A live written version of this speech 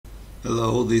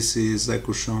Hello, this is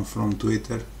zecoxao from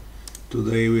Twitter.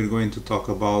 Today we're going to talk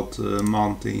about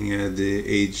mounting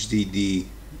the HDD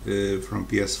from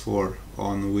PS4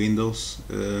 on Windows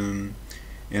and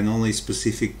only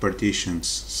specific partitions.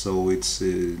 So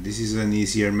this is an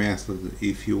easier method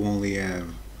if you only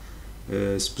have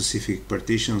specific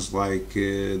partitions like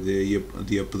the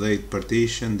update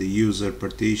partition, the user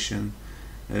partition,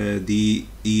 the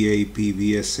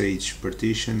EAPVSH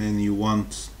partition, and you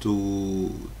want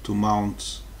to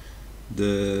mount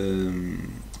the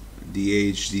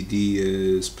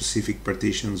HDD specific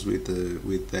partitions with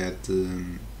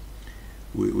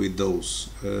those.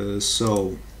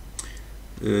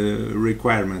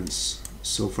 Requirements.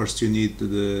 So first you need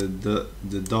the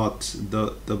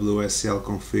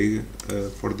 .wslconfig.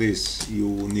 For this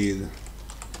you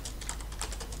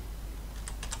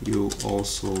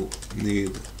also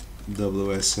need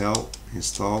WSL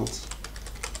installed.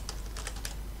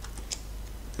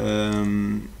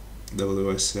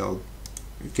 WSL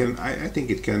I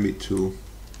think it can be two,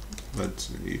 but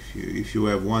if you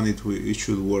have one, it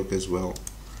should work as well.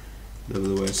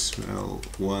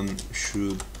 WSL1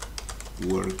 should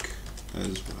work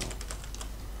as well.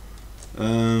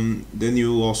 Then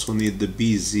you also need the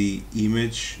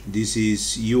bzImage. This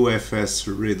is UFS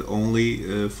read only.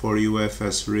 For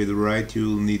UFS read write,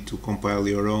 you'll need to compile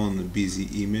your own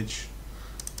bzImage.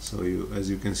 So as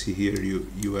you can see here,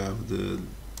 you have the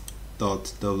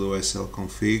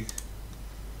 .wslconfig.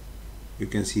 You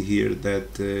can see here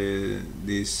that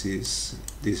this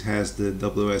has the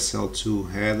WSL2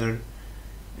 header,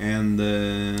 and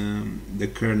the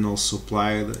kernel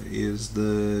supplied is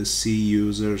the C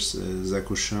users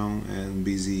zecoxao and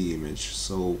bzImage.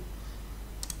 So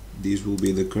these will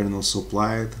be the kernel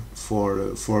supplied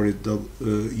for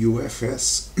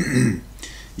UFS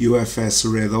UFS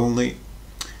read only.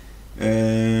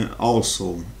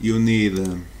 Also you need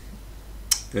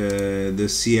the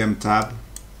cmtab.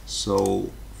 So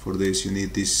for this you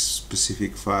need this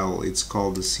specific file. It's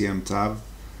called the cmtab.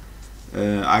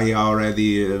 I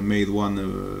already made one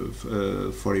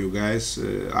for you guys.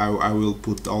 I will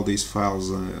put all these files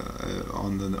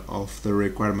of the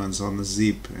requirements on the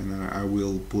zip, and I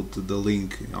will put the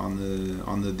link on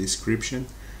the description.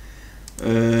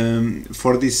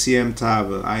 For this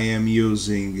cmtab I am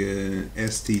using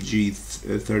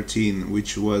STG13,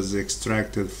 which was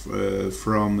extracted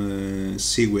from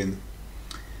Cwin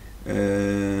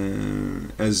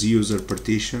as user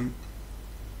partition.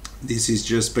 This is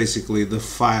just basically the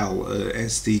file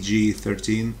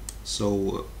STG13,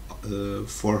 so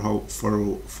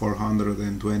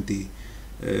 420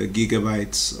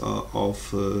 gigabytes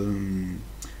of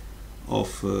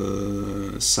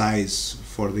size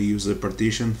for the user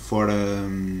partition, for a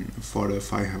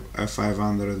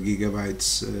 500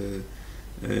 gigabytes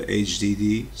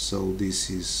HDD. So this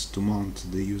is to mount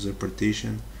the user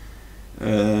partition.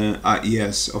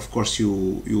 Yes, of course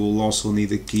you will also need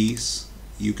the keys.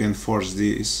 You can force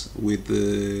this with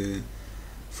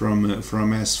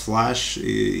from S-Flash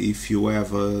if you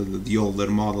have the older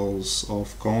models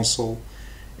of console,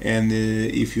 and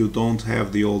if you don't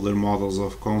have the older models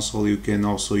of console, you can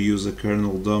also use a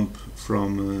kernel dump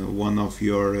from one of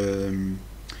your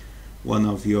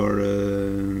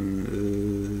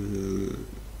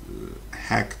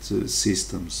hacked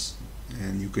systems,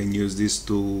 and you can use this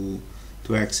to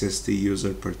access the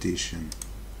user partition.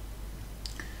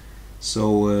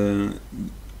 So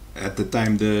at the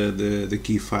time the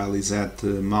key file is at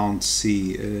mount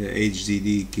C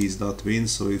HDD keys.bin.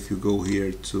 So if you go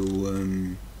here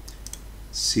to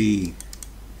C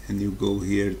and you go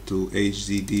here to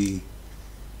HDD,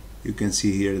 you can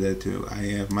see here that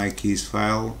I have my keys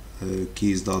file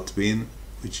keys.bin,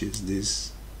 which is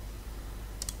this.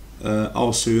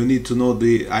 Also you need to know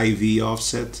the IV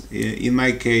offset. In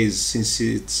my case, since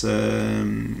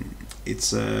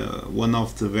it's one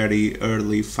of the very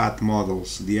early FAT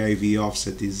models, the IV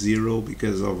offset is 0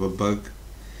 because of a bug.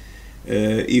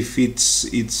 If it's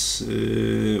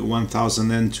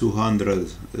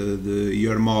 1200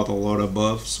 your model or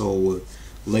above, so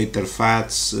later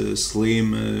FATs,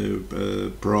 Slim,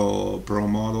 Pro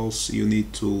models, you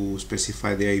need to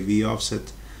specify the IV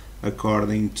offset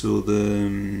according to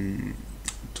the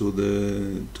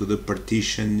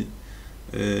partition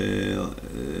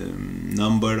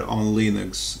number on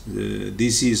Linux.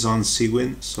 This is on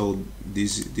Cwin, so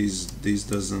this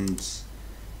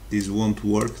won't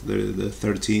work, the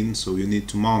 13. So you need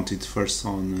to mount it first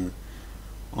on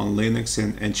Linux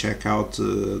and check out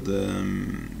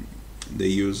the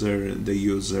user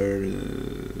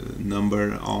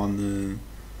number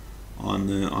on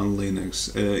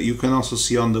Linux. You can also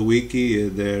see on the wiki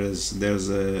there's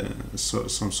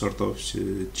some sort of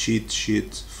cheat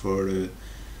sheet for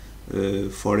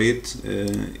it.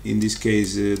 In this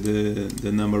case,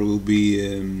 the number will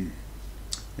be.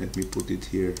 Let me put it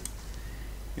here.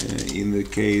 In the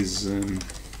case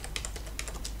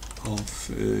of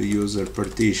user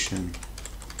partition,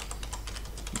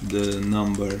 the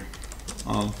number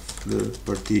of the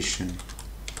partition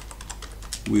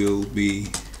will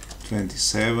be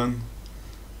 27.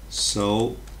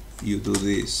 So you do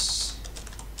this,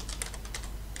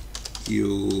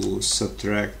 you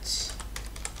subtract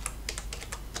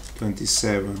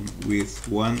 27 with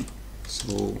 1,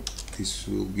 so this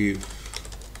will give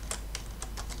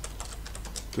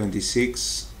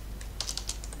 26,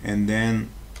 and then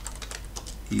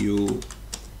you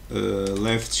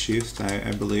left shift,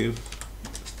 I believe,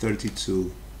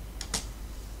 32,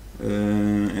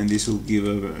 and this will give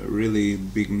a really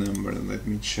big number. Let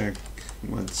me check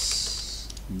what's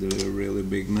the really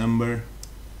big number.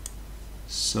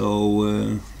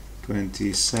 So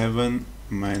 27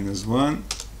 minus 1,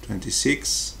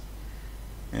 26,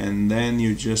 and then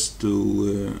you just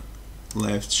do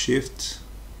left shift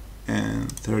and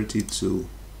 32,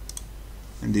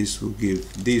 and this will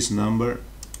give this number,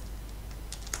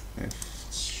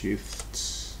 left shift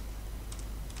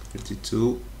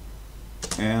 32,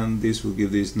 and this will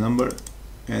give this number,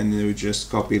 and you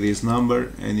just copy this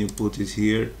number and you put it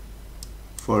here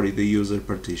for the user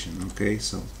partition. Okay,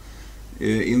 so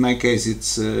in my case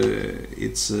it's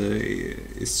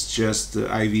just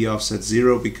ivoffset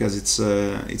 0 because it's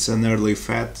an early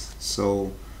FAT,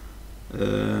 so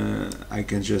I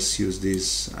can just use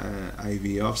this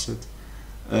ivoffset.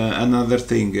 Another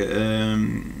thing,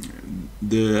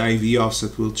 the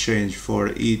ivoffset will change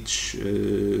for each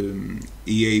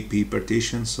EAP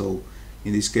partition. So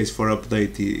in this case, for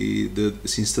update,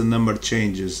 since the number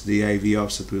changes, the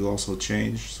ivoffset will also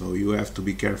change, so you have to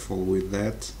be careful with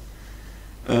that.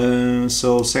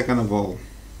 So second of all,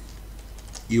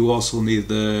 you also need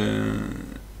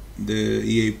the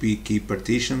EAP key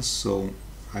partitions. So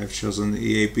I've chosen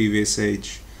EAP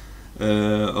vsH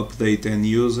update and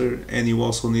user, and you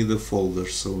also need the folder.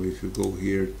 So if you go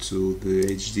here to the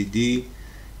HDD,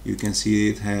 you can see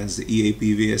it has the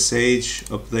EAP vsH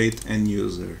update and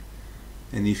user,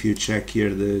 and if you check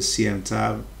here the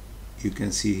cmtab, you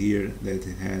can see here that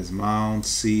it has mount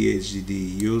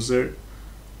chdd user,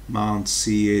 mount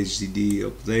chdd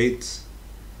update,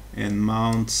 and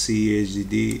mount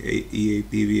chdd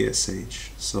EAP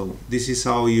vsH. So this is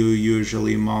how you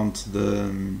usually mount the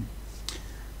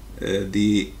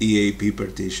EAP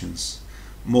partitions.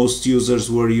 Most users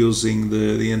were using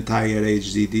the entire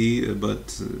HDD,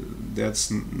 but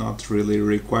that's not really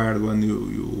required when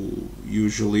you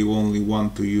usually only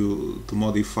want to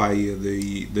modify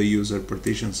the user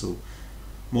partition. So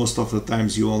most of the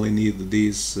times you only need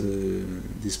this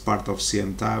part of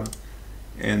cmtab,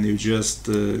 and you just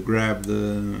grab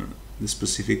the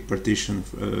specific partition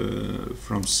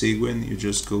from cwin. You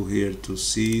just go here to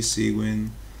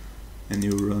cwin and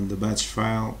you run the batch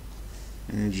file,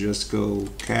 and you just go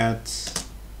cat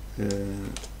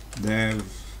dev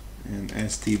and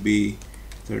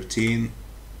stb13.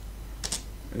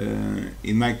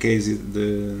 In my case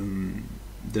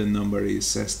the number is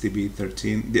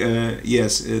stb13.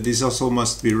 Yes, this also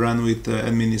must be run with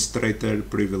administrator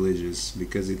privileges,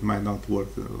 because it might not work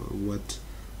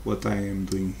what I am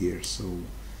doing here. So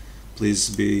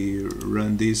please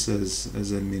run this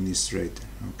as administrator.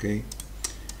 Okay,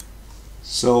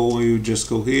 so you just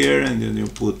go here and then you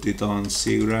put it on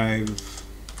C drive,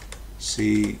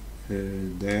 HDD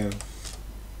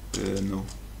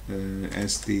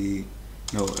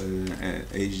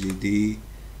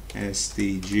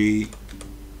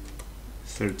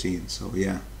STG13. So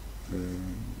yeah,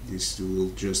 this will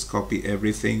just copy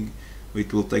everything.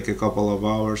 It will take a couple of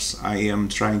hours. I am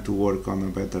trying to work on a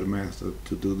better method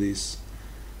to do this.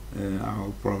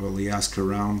 I'll probably ask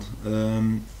around.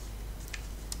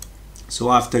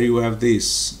 So after you have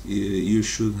this, you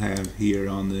should have here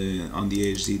on the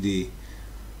HDD,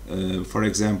 for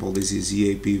example, this is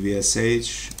EAP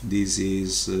vsH, this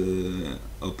is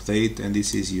update, and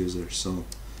this is user. So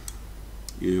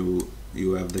you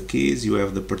have the keys, you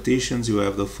have the partitions, you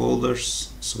have the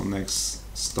folders. So next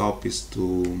stop is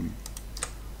to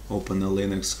open a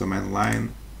Linux command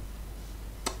line,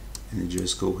 and you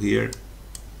just go here,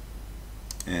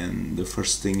 and the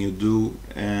first thing you do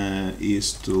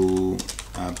is to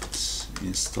apt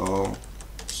install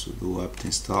sudo apt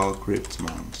install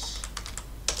cryptmount.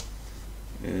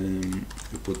 You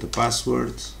put the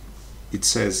password. It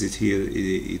says it here,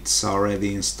 it's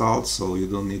already installed, so you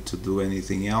don't need to do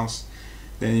anything else.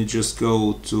 Then you just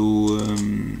go to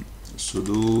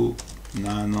sudo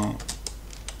nano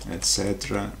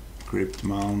etc crypt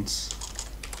mount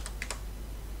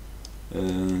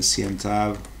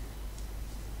cmtab,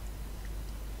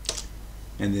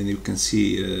 and then you can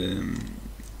see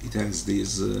it has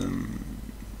these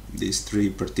 3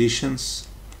 partitions.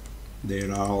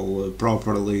 They're all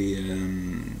properly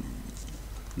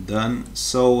done.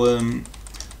 So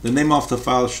the name of the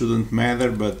file shouldn't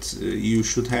matter, but you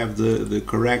should have the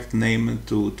correct name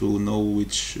to know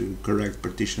which correct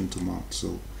partition to mount.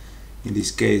 So in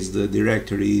this case the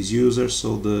directory is user,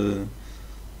 so the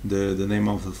name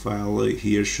of the file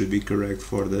here should be correct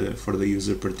for the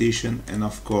user partition, and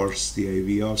of course the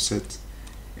IV offset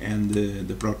and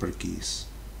the proper keys.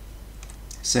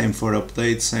 Same for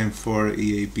update, same for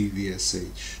EAP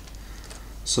VSH.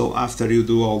 So after you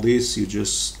do all this, you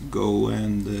just go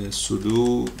and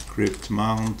sudo crypt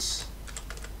mount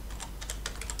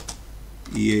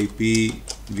EAP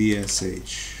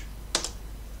VSH.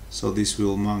 So this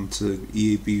will mount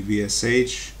EAP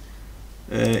VSH.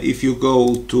 If you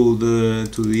go to the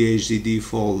HDD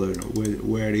folder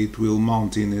where it will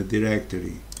mount in a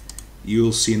directory,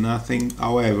 you'll see nothing.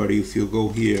 However, if you go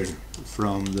here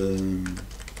from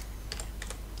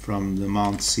the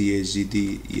mount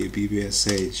CHDD EAP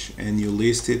VSH and you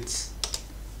list it,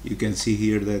 you can see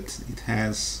here that it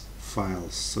has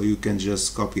files. So you can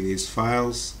just copy these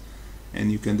files and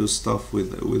you can do stuff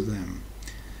with them.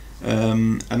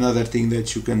 Another thing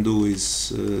that you can do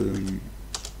is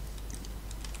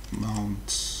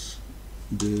mount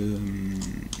the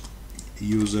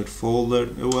user folder.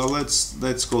 Well,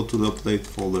 let's go to the update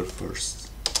folder first.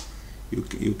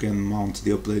 You can mount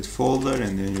the update folder,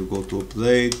 and then you go to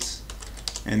update,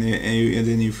 and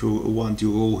then if you want,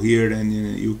 you go here and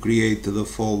you create the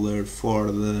folder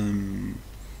for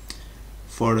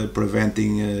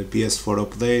preventing PS4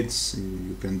 updates.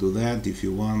 You can do that if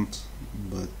you want,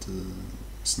 but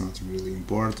it's not really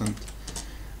important.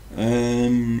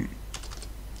 And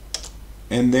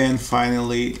then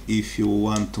finally, if you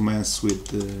want to mess with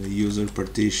the user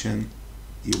partition,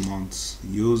 you mount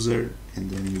user,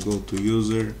 and then you go to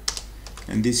user,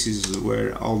 and this is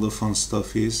where all the fun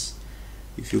stuff is.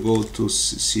 If you go to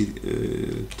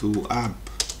to app,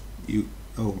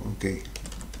 okay,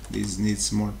 this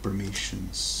needs more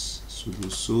permissions.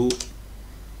 Sudo su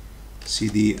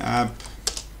cd app,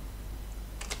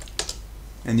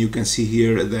 and you can see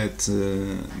here that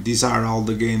these are all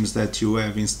the games that you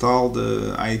have installed.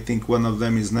 I think one of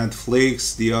them is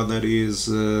Netflix, the other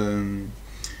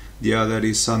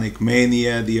is Sonic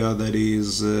Mania, the other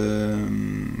is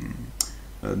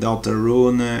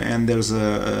Deltarune, and there's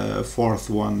a fourth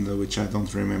one which I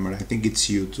don't remember. I think it's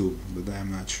YouTube, but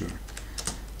I'm not sure.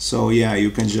 So yeah,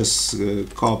 you can just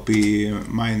copy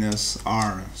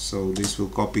 -R, so this will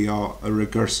copy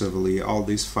recursively all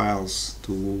these files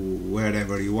to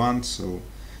wherever you want. So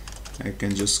I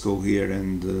can just go here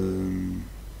and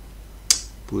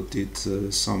put it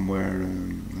somewhere,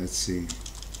 let's see,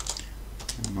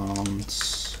 mount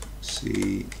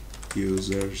C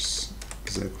users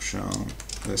zecoxao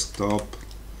desktop,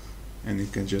 and you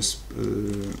can just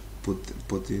put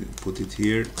it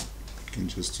here. You can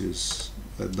just use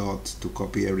a dot to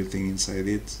copy everything inside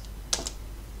it,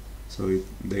 so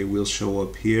they will show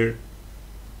up here.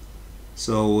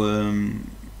 So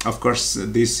of course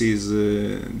this is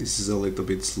a little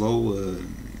bit slow.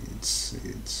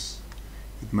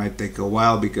 It might take a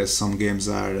while because some games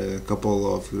are a couple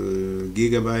of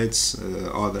gigabytes,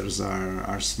 others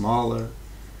are smaller.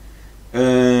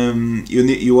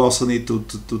 You also need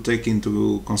to take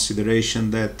into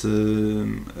consideration that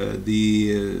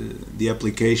the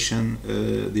application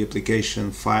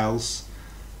files,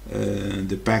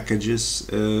 the packages,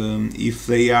 if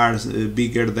they are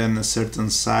bigger than a certain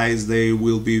size, they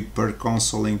will be per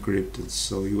console encrypted,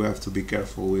 so you have to be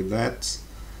careful with that.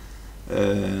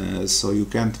 So you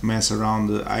can't mess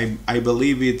around. I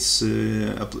believe it's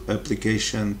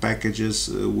application packages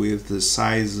with the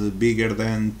size bigger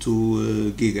than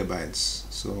 2 gigabytes.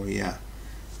 So yeah,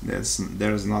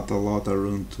 there's not a lot of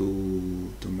room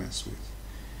to mess with.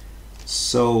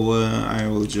 So I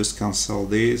will just cancel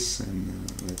this,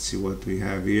 and let's see what we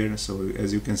have here. So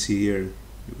as you can see here,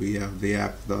 we have the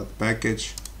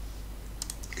app.package.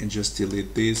 You can just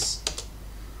delete this.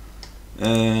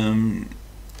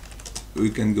 We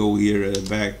can go here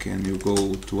back, and you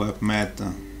go to app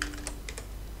meta,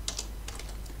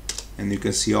 and you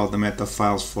can see all the meta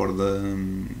files for the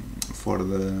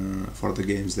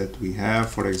games that we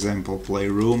have. For example,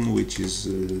 Playroom, which is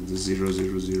the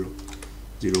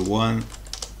 00001. You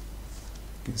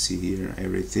can see here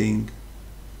everything.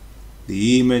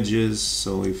 the images.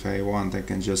 So if I want, I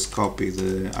can just copy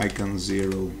the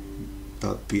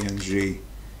icon0.png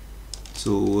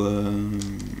to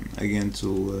again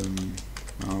to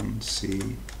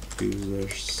C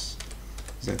users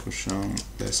zecoxao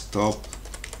desktop,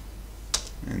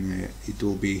 and it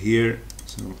will be here.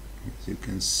 So as you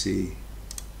can see,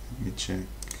 let me check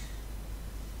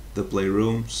the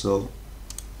playroom. So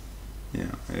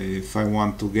yeah, if I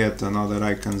want to get another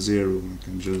icon0, I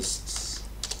can just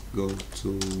go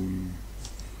to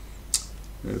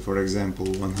for example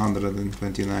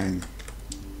 129.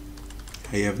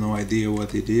 I have no idea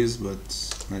what it is, but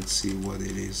let's see what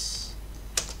it is.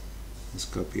 Let's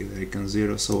copy the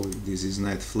icon0. So this is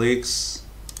Netflix,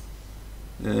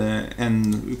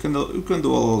 and you can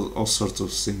do all sorts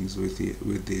of things with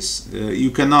this.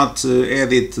 You cannot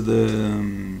edit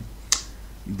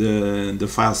the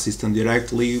file system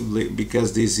directly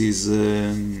because this is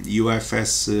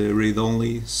UFS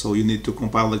read-only. So you need to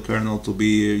compile the kernel to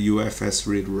be UFS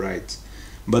read-write.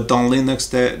 But on Linux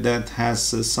that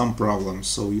has some problems.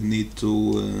 So you need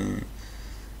to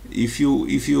if you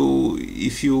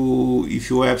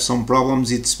have some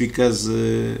problems, it's because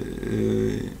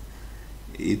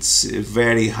it's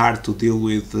very hard to deal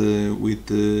with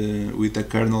a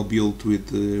kernel built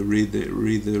with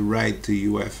read-write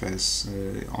UFS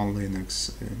on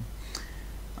Linux.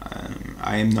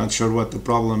 I am not sure what the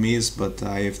problem is, but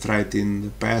I have tried in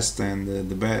the past, and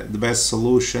the best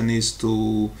solution is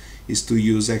to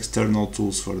use external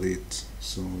tools for it.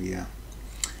 So yeah.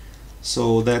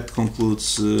 So that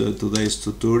concludes today's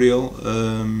tutorial.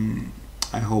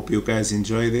 I hope you guys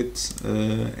enjoyed it,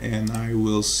 and I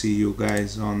will see you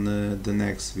guys on the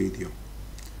next video.